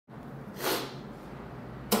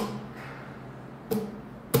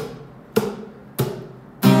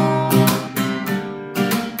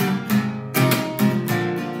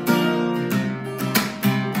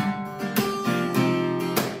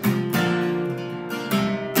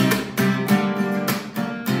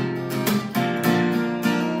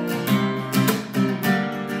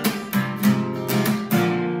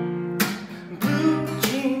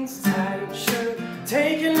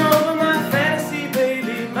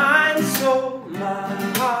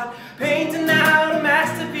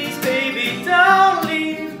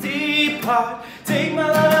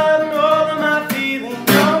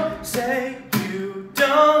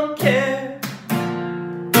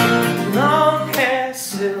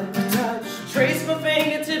till I touch. Trace my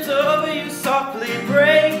fingertips over you, softly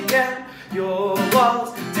break down your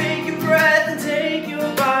walls. Take your breath and take your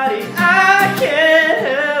body. I can't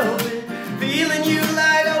help it, feeling you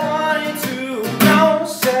like I wanted to. Don't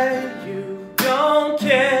say you don't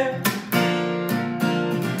care.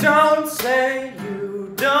 Don't say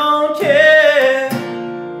you don't care.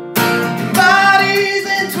 Bodies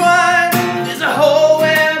entwined, there's a hole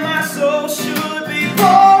where my soul should be.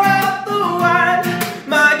 Pour out the wine,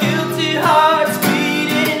 my guilty heart's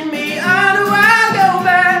beating me. I know I'll go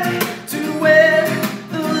back to where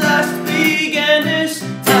the lust began. This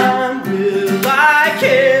time will I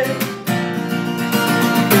care?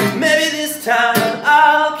 Maybe this time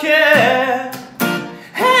I'll care.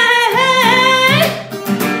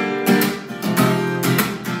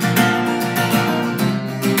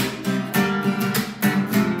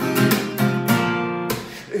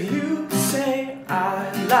 You say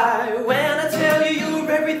I lie when I tell you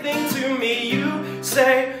you're everything to me. You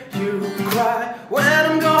say you cry when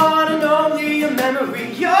I'm gone and only a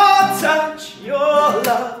memory. Your touch, your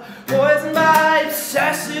love, poisoned by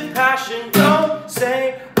obsessive passion. Don't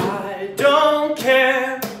say I don't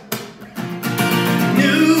care.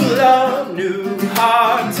 New love, new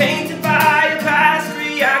heart, tainted by a past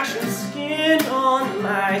reaction. Skin on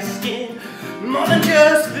my skin, more than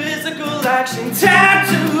just physical action.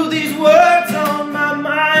 Tattoo these words on my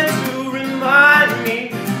mind to remind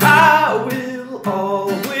me I will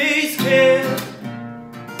always care.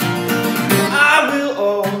 I will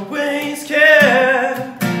always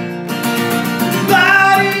care.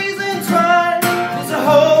 Bodies entwined, there's a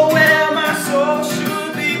hole where my soul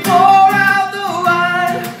should be. Pour out the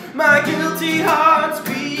wine, my guilty heart's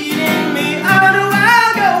beating me. I know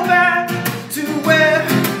I'll go back to where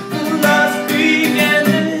the lust began.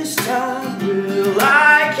 This time will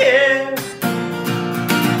I care?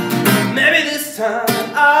 Maybe this time